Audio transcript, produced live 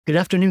Good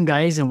afternoon,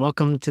 guys, and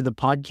welcome to the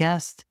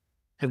podcast.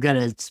 I've got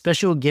a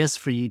special guest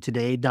for you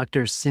today,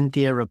 Dr.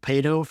 Cynthia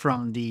Rapaido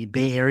from the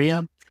Bay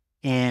Area.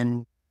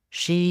 And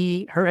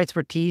her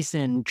expertise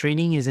and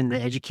training is in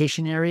the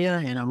education area,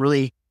 and I'm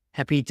really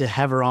happy to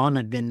have her on.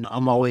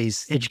 I'm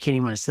always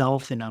educating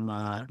myself, and I'm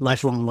a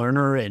lifelong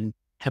learner and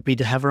happy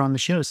to have her on the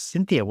show.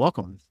 Cynthia,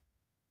 welcome.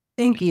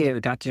 Thank you,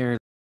 Dr.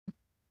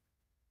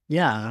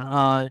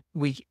 Yeah,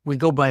 we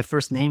go by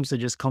first name, so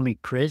just call me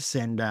Chris,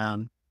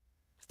 and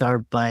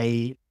start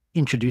by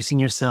introducing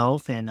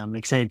yourself, and I'm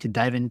excited to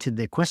dive into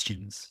the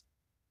questions.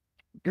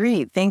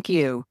 Great, thank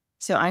you.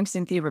 So I'm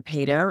Cynthia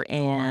Rapaido,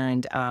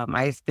 and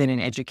I've been in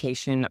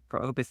education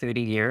for over 30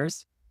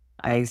 years.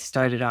 I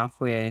started off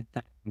with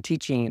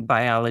teaching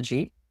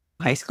biology,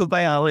 high school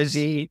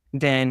biology,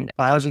 then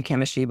biology,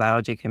 chemistry,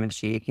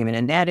 human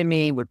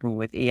anatomy, working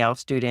with EL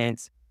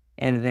students,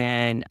 and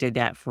then did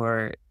that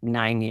for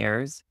 9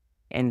 years.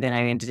 And then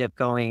I ended up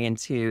going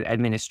into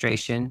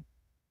administration,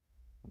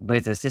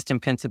 was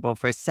assistant principal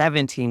for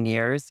 17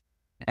 years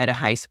at a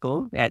high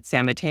school, at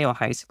San Mateo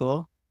High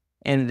School,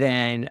 and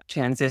then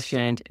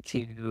transitioned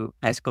to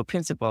high school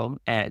principal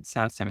at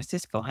South San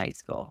Francisco High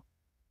School.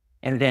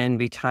 And then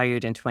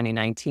retired in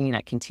 2019.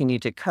 I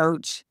continued to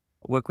coach,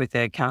 work with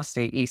the Cal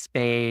State East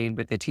Bay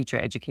with the teacher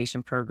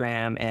education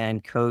program,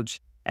 and coach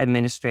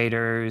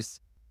administrators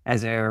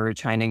as they were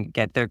trying to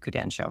get their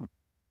credential.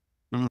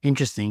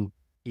 Interesting.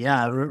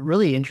 Yeah,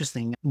 really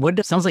interesting.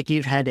 Sounds like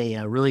you've had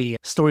a really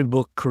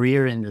storybook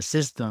career in the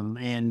system.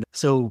 And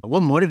so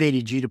what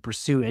motivated you to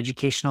pursue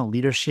educational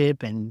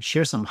leadership, and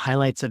share some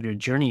highlights of your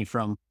journey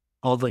from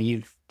although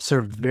you've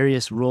served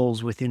various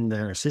roles within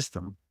the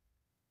system?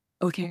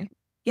 Okay.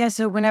 Yeah.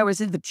 So when I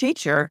was a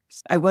teacher,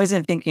 I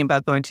wasn't thinking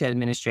about going to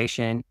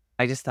administration.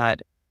 I just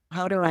thought,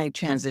 how do I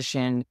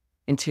transition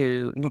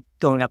into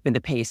going up in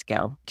the pay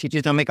scale?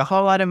 Teachers don't make a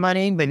whole lot of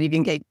money, but you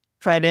can get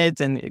credits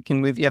and it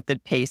can move you up the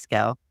pay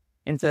scale.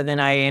 And so then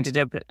I ended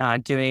up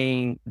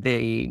doing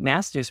the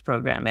master's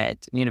program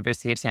at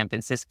University of San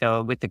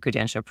Francisco with the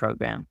credential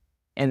program.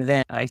 And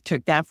then I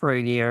took that for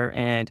a year,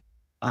 and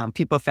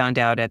people found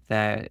out at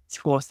the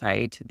school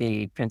site,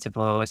 the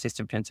principal,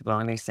 assistant principal,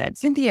 and they said,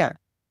 Cynthia,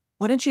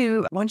 why don't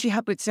you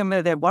help with some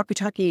of the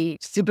walkie-talkie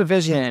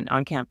supervision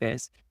on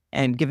campus,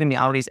 and giving me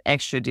all these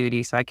extra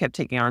duties. So I kept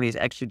taking all these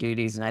extra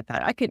duties, and I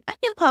thought I can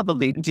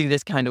probably do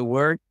this kind of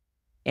work.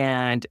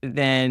 And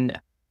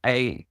then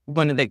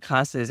one of the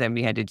classes that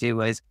we had to do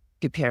was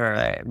prepare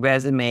a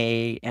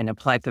resume and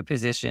apply for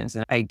positions.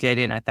 And I did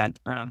it, and I thought,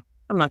 I'm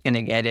not going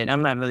to get it.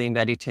 I'm not really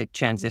ready to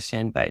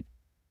transition, but I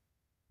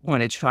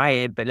want to try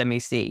it, but let me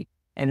see.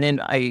 And then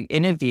I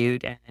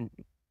interviewed and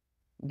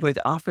was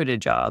offered a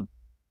job.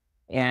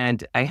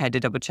 And I had to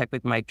double check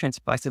with my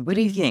principal. I said, what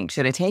do you think?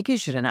 Should I take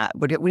it? Should I not?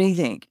 What do you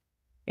think?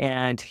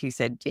 And he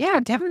said, yeah,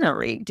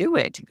 definitely do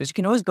it, because you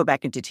can always go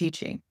back into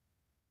teaching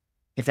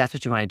if that's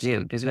what you want to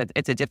do, because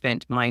it's a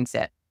different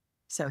mindset.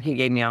 So he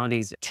gave me all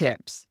these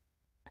tips.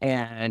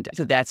 And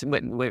so that's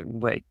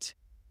what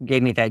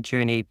gave me that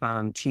journey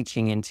from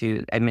teaching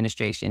into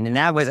administration. And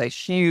that was a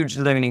huge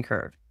learning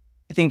curve.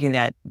 Thinking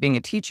that being a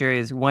teacher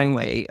is one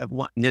way of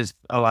there's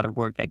a lot of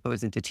work that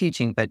goes into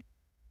teaching, but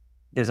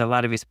there's a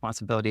lot of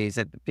responsibilities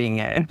of being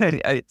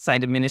a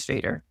site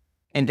administrator.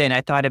 And then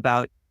I thought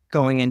about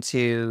going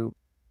into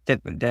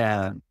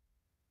and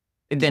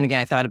then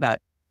again, I thought about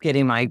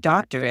getting my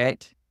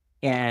doctorate.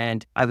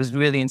 And I was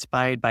really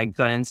inspired by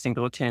Glenn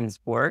Singleton's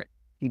work.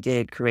 He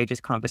did courageous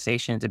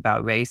conversations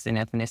about race and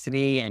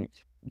ethnicity, and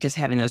just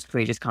having those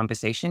courageous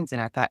conversations. And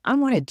I thought, I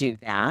want to do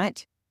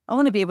that. I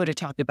want to be able to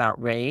talk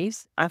about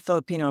race. I'm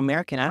Filipino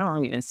American. I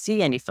don't even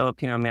see any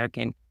Filipino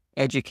American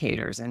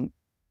educators. And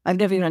I've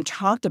never even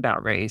talked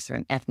about race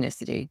or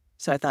ethnicity.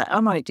 So I thought, I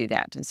want to do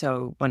that. And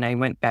so when I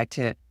went back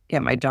to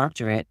get my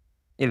doctorate,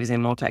 it was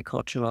in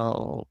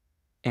multicultural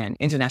and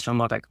international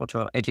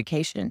multicultural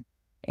education.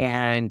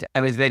 And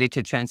I was ready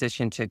to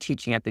transition to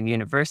teaching at the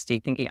university,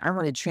 thinking I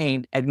want to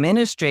train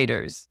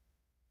administrators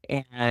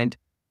and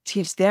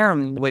teach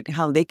them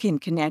how they can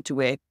connect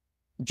with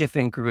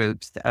different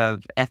groups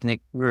of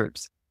ethnic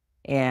groups.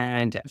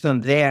 And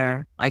from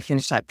there, I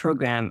finished that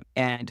program.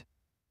 And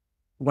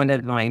one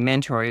of my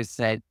mentors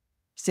said,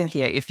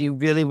 Cynthia, if you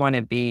really want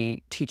to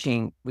be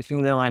teaching, if you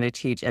really want to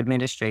teach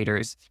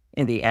administrators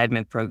in the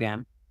admin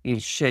program, you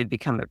should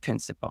become a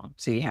principal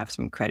so you have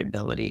some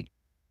credibility.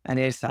 And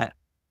I just thought,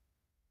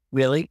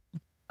 really?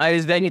 I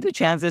was ready to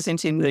transition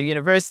to the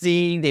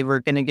university. They were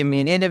going to give me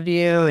an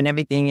interview and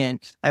everything. And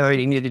I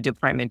already knew the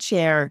department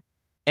chair.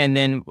 And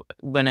then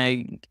when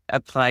I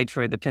applied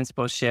for the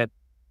principalship,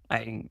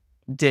 I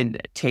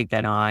did take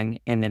that on.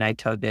 And then I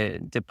told the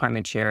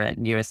department chair at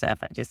USF,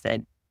 I just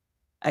said,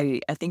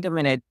 I think I'm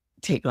going to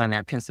take on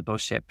that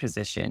principalship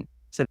position.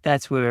 So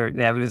that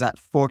was that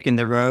fork in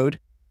the road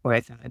where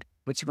I thought,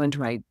 which one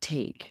do I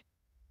take?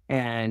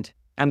 And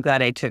I'm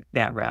glad I took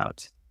that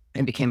route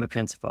and became a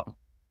principal.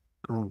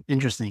 Oh,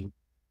 interesting.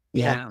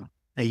 Yeah.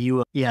 I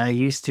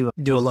used to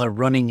do a lot of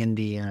running in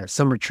the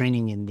summer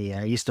training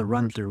I used to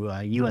run through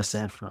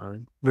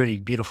USF, really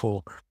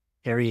beautiful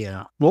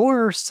area. What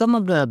were some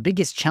of the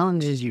biggest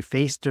challenges you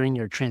faced during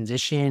your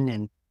transition,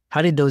 and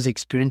how did those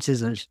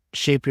experiences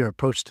shape your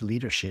approach to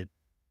leadership?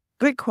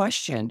 Good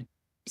question.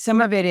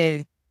 Some of it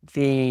is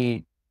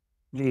the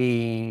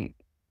the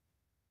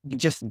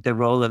just the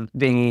role of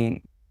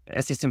being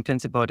assistant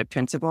principal to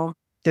principal.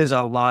 There's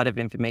a lot of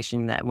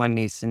information that one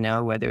needs to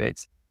know,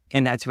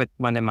 and that's what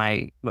one of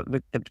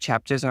what the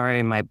chapters are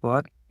in my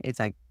book. It's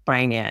like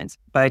finance,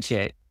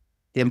 budget,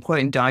 the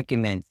important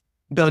documents,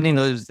 building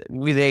those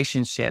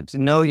relationships,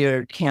 know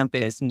your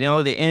campus,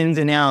 know the ins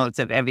and outs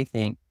of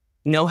everything,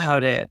 know how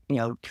to,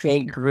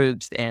 create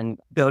groups and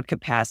build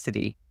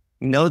capacity,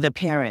 know the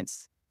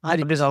parents.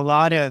 There's a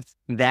lot of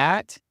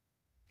that.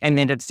 And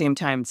then at the same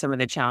time, some of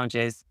the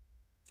challenges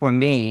for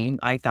me,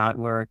 I thought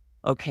were,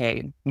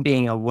 okay,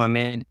 being a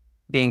woman,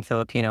 being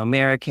Filipino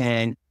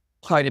American,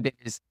 part of it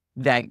is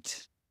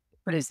that,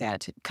 what is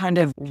that? Kind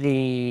of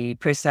the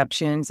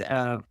perceptions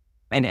of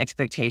and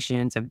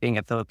expectations of being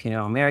a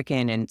Filipino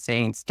American and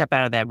saying, step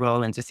out of that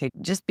role and just say,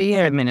 just be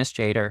an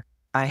administrator.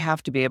 I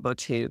have to be able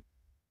to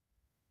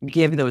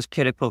give those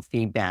critical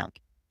feedback.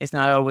 It's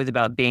not always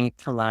about being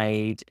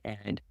polite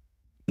and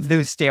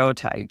those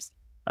stereotypes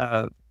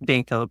of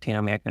being Filipino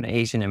American or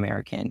Asian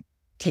American,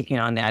 taking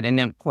on that. And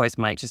then, of course,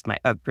 my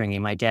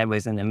upbringing. My dad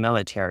was in the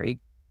military.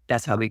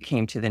 That's how we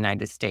came to the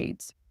United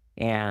States.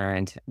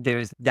 And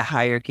there's the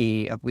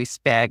hierarchy of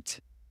respect,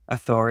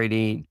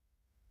 authority.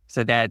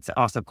 So that's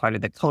also part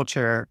of the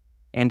culture,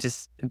 and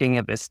just being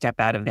able to step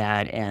out of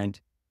that and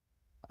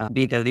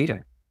be the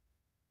leader.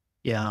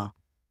 Yeah.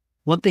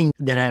 One thing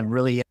that I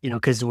really,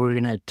 because we're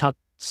going to talk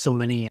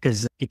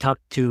because you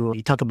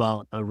talk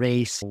about a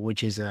race,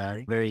 which is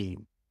a very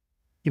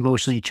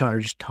emotionally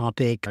charged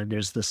topic.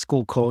 There's the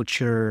school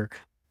culture.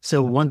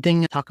 So one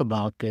thing to talk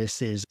about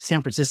this is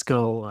San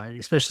Francisco,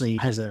 especially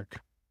has a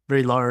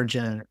very large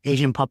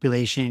Asian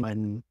population.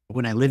 And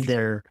when I lived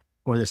there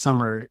for the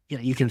summer,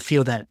 you can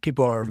feel that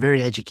people are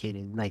very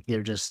educated. Like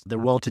they're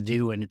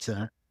well-to-do, and it's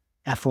a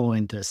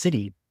affluent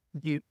city.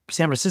 San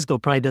Francisco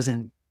probably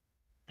doesn't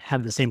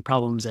have the same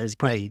problems as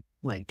probably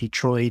like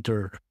Detroit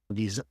or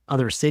these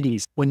other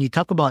cities. When you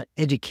talk about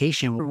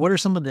education, what are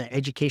some of the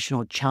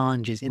educational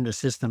challenges in the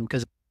system?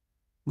 Because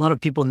a lot of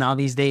people now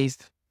these days,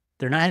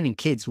 they're not having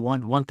kids,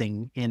 one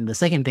thing. And the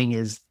second thing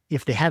is,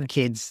 if they have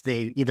kids,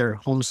 they either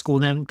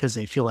homeschool them because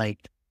they feel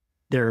like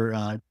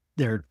their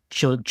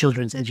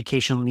children's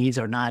educational needs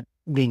are not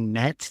being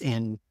met.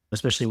 And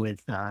especially with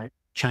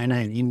China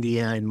and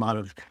India and a lot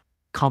of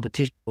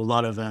competition, a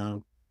lot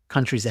of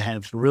countries that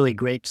have really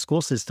great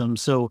school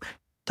systems. So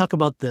talk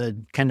about the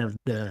kind of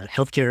the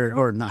healthcare,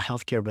 or not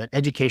healthcare, but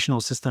educational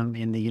system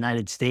in the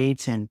United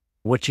States, and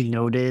what you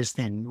noticed,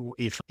 and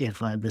if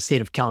the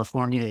state of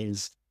California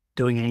is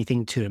doing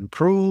anything to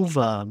improve.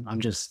 I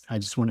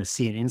just want to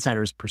see an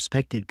insider's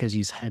perspective because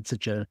he's had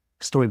such a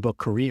storybook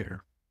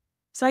career.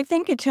 So I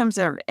think in terms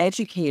of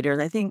educators,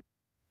 I think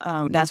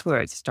that's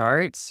where it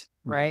starts,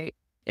 right?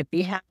 If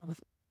you have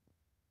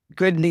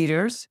good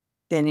leaders,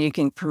 then you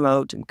can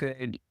promote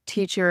good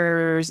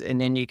teachers, and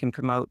then you can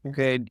promote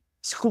good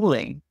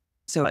schooling.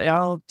 So it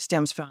all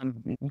stems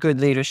from good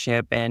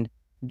leadership and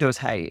those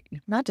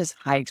not just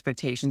high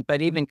expectations,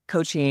 but even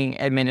coaching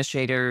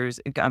administrators,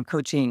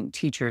 coaching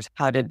teachers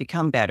how to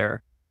become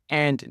better,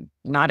 and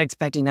not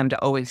expecting them to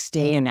always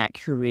stay in that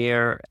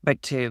career, but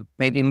to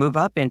maybe move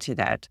up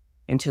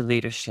into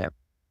leadership.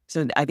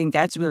 So I think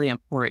that's really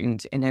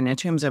important. And then in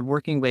terms of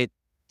working with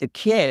the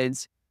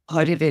kids,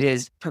 part of it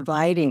is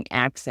providing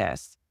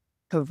access,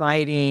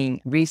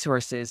 providing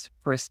resources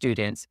for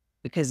students,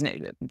 because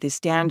the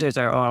standards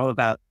are all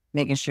about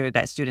making sure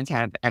that students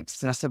have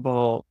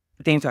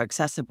things are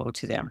accessible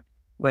to them,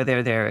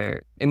 whether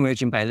they're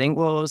emerging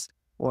bilinguals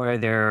or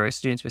they're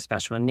students with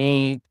special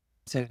needs.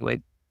 So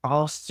with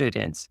all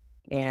students,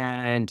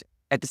 and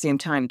at the same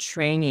time,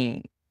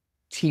 training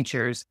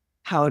teachers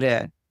how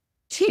to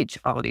teach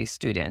all these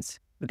students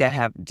that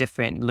have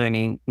different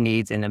learning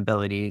needs and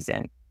abilities.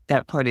 And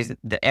that part is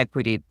the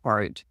equity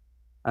part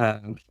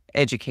of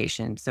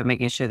education. So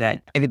making sure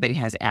that everybody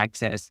has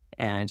access,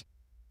 and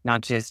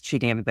not just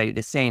treating everybody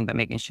the same, but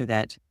making sure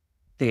that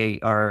they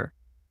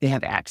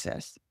have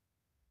access.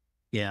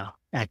 Yeah,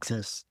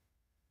 access.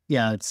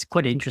 Yeah, it's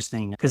quite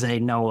interesting because I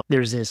know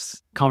there's this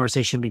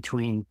conversation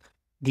between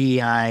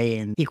DEI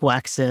and equal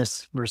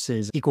access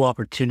versus equal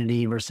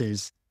opportunity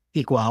versus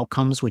equal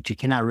outcomes, which you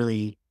cannot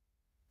really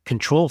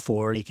control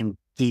for. You can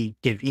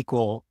give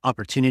equal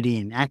opportunity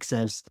and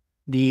access.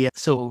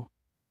 So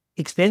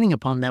expanding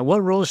upon that,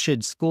 what role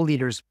should school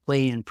leaders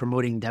play in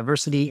promoting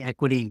diversity,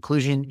 equity,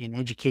 inclusion in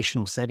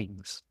educational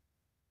settings?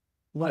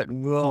 What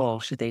role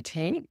should they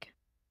take?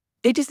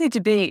 They just need to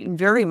be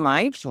very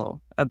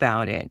mindful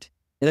about it.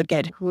 Look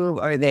at who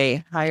are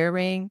they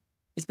hiring,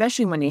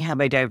 especially when you have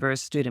a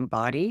diverse student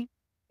body.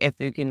 If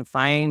you can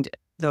find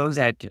those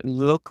that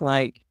look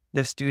like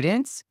the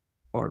students,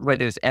 or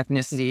whether it's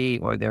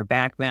ethnicity or their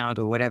background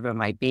or whatever it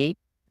might be,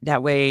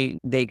 that way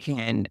they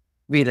can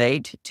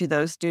relate to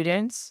those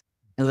students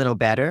a little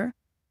better.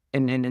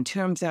 And then in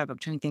terms of, I'm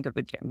trying to think of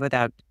it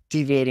without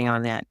deviating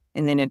on that.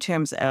 And then in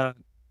terms of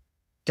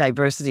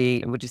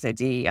diversity, which is at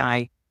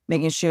DEI,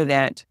 making sure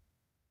that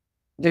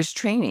there's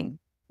training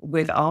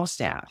with all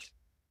staff.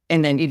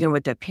 And then even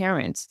with the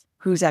parents,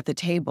 who's at the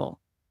table?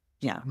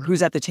 Yeah,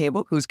 who's at the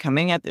table? Who's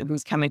coming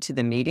to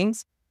the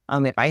meetings?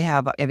 If I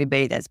have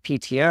everybody that's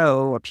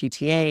PTO or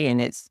PTA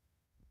and it's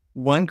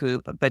one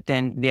group, but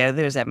then the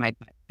others that might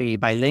be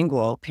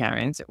bilingual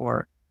parents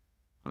or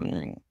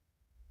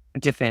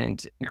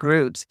different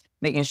groups,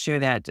 making sure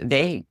that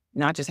they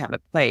not just have a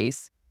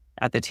place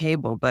at the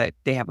table, but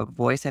they have a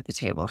voice at the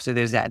table. So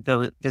there's that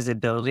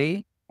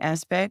visibility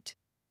aspect.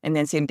 And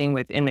then same thing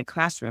within the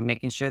classroom,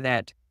 making sure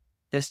that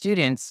the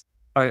students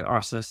are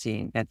also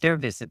seeing that they're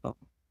visible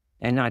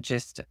and not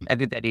just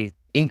everybody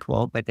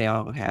equal, but they're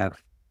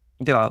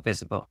all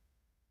visible.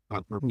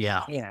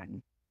 Yeah. Yeah.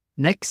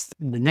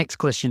 The next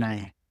question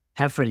I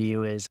have for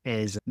you is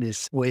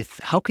this: with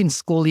how can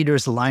school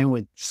leaders align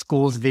with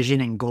school's vision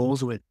and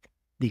goals with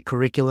the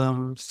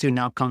curriculum, student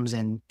outcomes,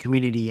 and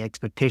community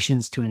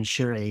expectations to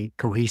ensure a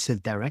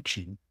cohesive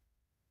direction?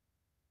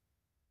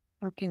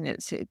 Okay,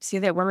 see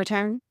that one more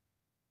time?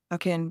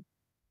 Okay.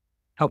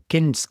 How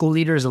can school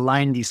leaders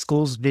align the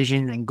school's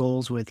vision and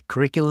goals with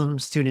curriculum,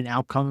 student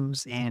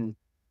outcomes, and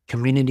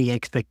community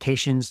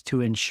expectations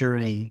to ensure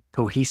a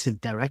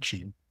cohesive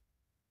direction?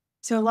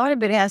 So a lot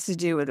of it has to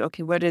do with,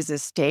 okay, what does the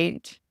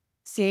state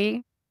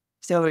see?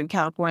 So in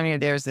California,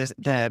 there's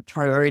the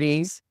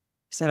priorities.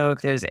 So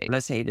if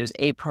let's say there's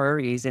 8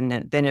 priorities, and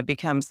then it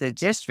becomes the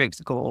district's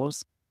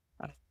goals.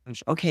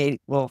 Okay,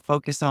 we'll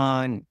focus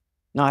on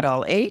not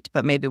all 8,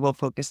 but maybe we'll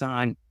focus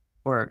on,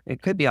 or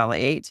it could be all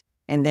 8.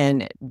 And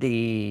then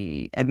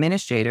the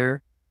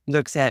administrator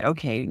looks at,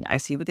 okay, I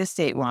see what the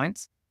state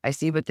wants. I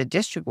see what the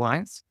district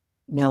wants.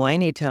 Now I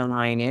need to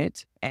align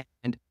it.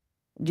 And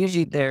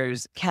usually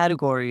there's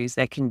categories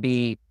that can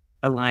be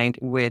aligned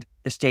with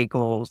the state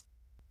goals.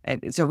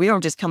 And so we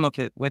don't just come up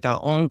with our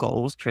own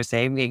goals per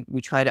se.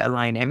 We try to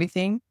align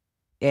everything.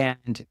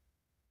 And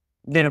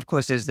then of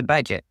course there's the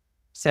budget.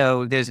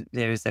 So there's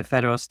the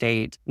federal,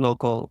 state,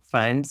 local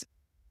funds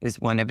is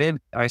one of it,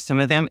 or some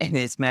of them. And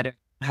it's a matter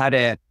of how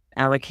to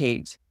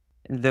allocate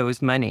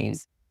those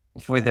monies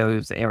for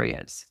those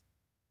areas.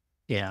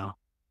 Yeah.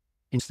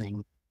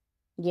 Interesting.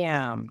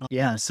 Yeah.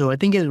 Yeah. So I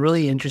think it's a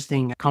really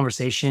interesting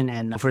conversation.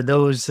 And for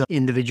those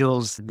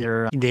individuals,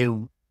 they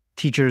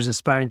teachers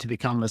aspiring to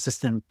become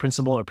assistant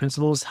principal or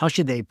principals, how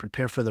should they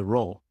prepare for the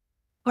role?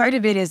 Part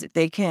of it is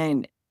they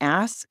can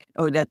ask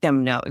or let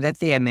them know, that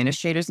the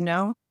administrators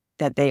know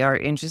that they are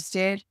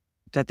interested,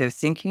 that they're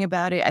thinking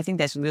about it. I think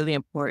that's really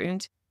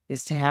important,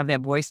 is to have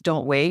that voice.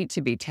 Don't wait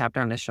to be tapped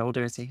on the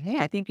shoulder and say, hey,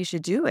 I think you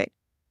should do it.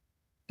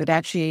 But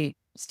actually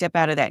step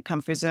out of that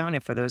comfort zone.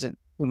 And for those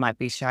who might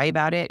be shy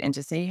about it, and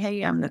to say,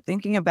 hey, I'm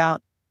thinking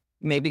about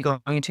maybe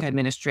going into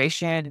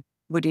administration.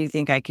 What do you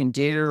think I can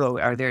do? Or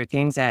are there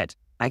things that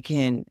I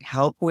can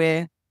help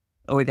with,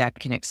 or that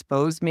can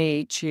expose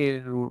me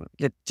to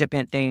the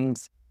different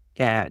things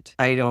that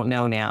I don't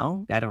know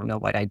now? I don't know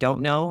what I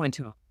don't know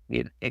until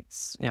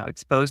it's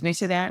expose me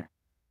to that.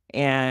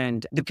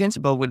 And the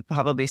principal would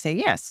probably say,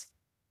 yes,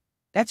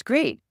 that's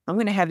great. I'm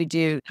going to have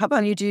you how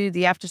about you do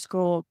the after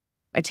school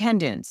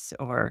attendance,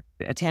 or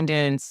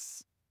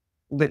attendance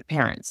with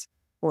parents?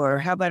 Or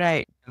how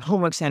about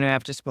homework center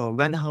after school,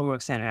 run the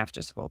homework center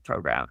after school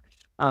program?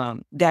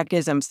 That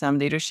gives them some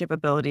leadership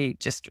ability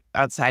just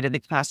outside of the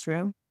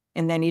classroom.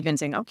 And then even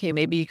saying, okay,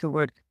 maybe you could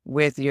work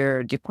with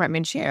your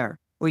department chair,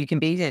 or you can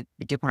be the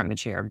department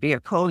chair, be a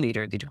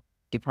co-leader, the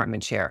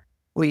department chair,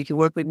 or you can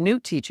work with new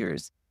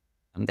teachers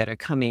that are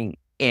coming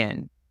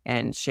in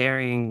and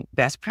sharing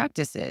best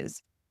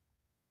practices.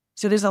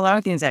 So there's a lot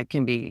of things that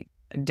can be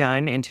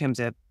done in terms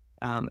of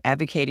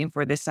advocating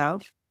for the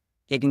South.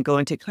 They can go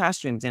into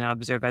classrooms and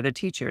observe other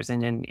teachers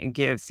and then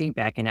give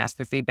feedback and ask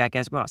for feedback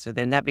as well. So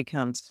then that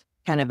becomes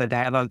kind of a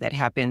dialogue that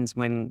happens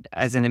when,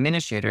 as an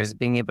administrator, is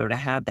being able to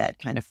have that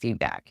kind of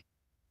feedback.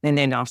 And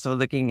then also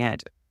looking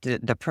at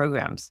the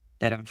programs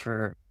that are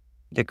for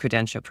the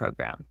credential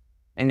program.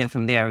 And then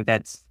from there,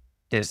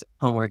 there's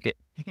homework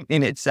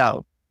in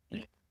itself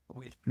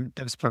with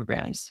those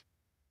programs.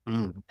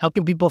 How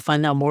can people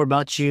find out more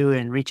about you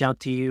and reach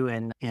out to you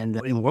and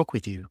work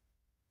with you?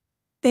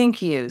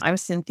 Thank you. I'm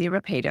Cynthia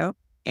Rapaido,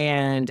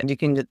 and you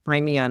can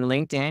find me on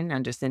LinkedIn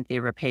under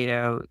Cynthia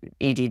Rapaido,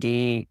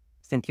 ed.d,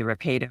 Cynthia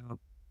Rapaido.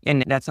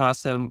 And that's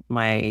also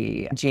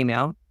my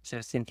Gmail.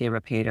 So Cynthia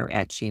Rapaido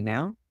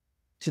 @gmail.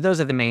 So those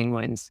are the main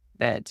ones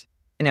that,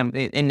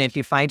 and if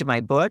you find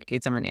my book,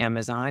 it's on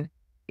Amazon.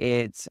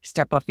 It's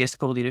Step Up Your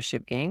School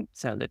Leadership Game.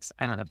 So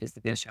I don't know if it's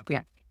the bishop.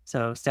 Yeah.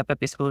 So Step Up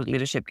Your School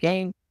Leadership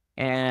Game.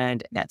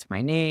 And that's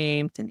my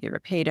name, Cynthia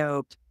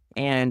Rapaido.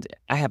 And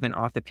I have an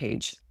author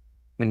page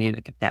when you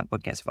look at that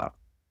book as well.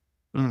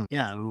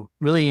 Yeah,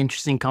 really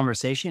interesting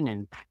conversation.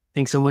 And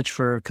thanks so much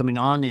for coming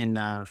on.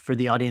 And for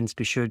the audience,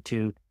 be sure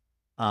to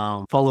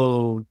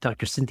follow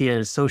Dr.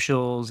 Cynthia's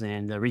socials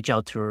and reach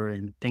out to her.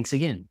 And thanks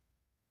again.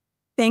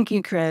 Thank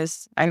you,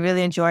 Chris. I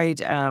really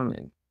enjoyed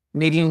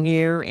meeting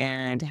you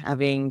and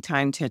having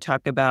time to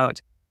talk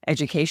about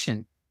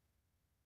education.